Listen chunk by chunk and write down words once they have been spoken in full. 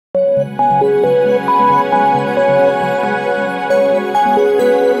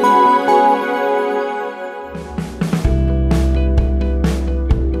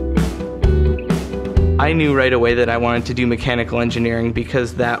I knew right away that I wanted to do mechanical engineering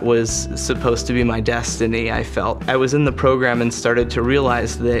because that was supposed to be my destiny, I felt. I was in the program and started to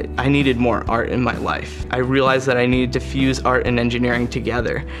realize that I needed more art in my life. I realized that I needed to fuse art and engineering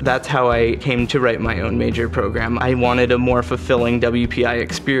together. That's how I came to write my own major program. I wanted a more fulfilling WPI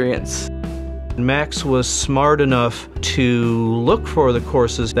experience. Max was smart enough to look for the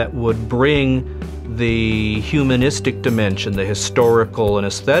courses that would bring the humanistic dimension, the historical and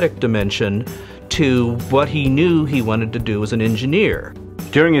aesthetic dimension, to what he knew he wanted to do as an engineer.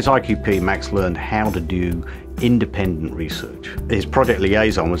 During his IQP, Max learned how to do independent research. His project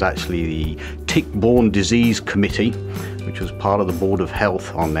liaison was actually the Tick-Borne Disease Committee, which was part of the Board of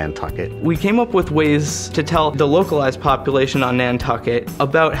Health on Nantucket. We came up with ways to tell the localized population on Nantucket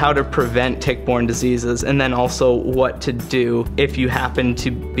about how to prevent tick-borne diseases, and then also what to do if you happen to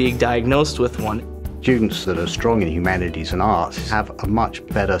be diagnosed with one. Students that are strong in humanities and arts have a much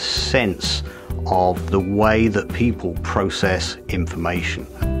better sense of the way that people process information.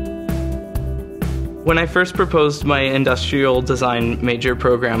 When I first proposed my industrial design major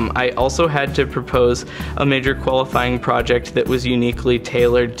program, I also had to propose a major qualifying project that was uniquely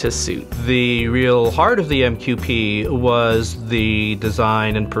tailored to suit. The real heart of the MQP was the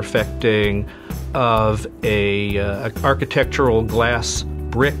design and perfecting of a architectural glass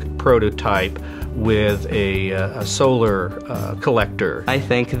brick prototype with a solar collector. I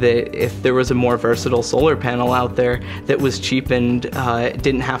think that if there was a more versatile solar panel out there that was cheap and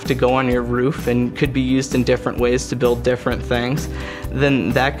didn't have to go on your roof and could be used in different ways to build different things,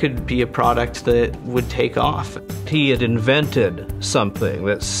 then that could be a product that would take off. He had invented something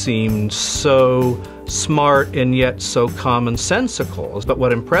that seemed so smart and yet so commonsensical. But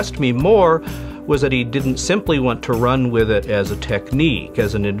what impressed me more was that he didn't simply want to run with it as a technique,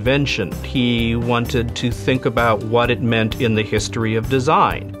 as an invention. He wanted to think about what it meant in the history of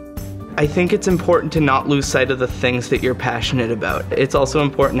design. I think it's important to not lose sight of the things that you're passionate about. It's also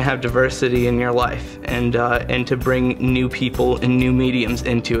important to have diversity in your life and to bring new people and new mediums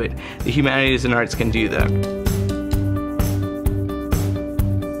into it. The humanities and arts can do that.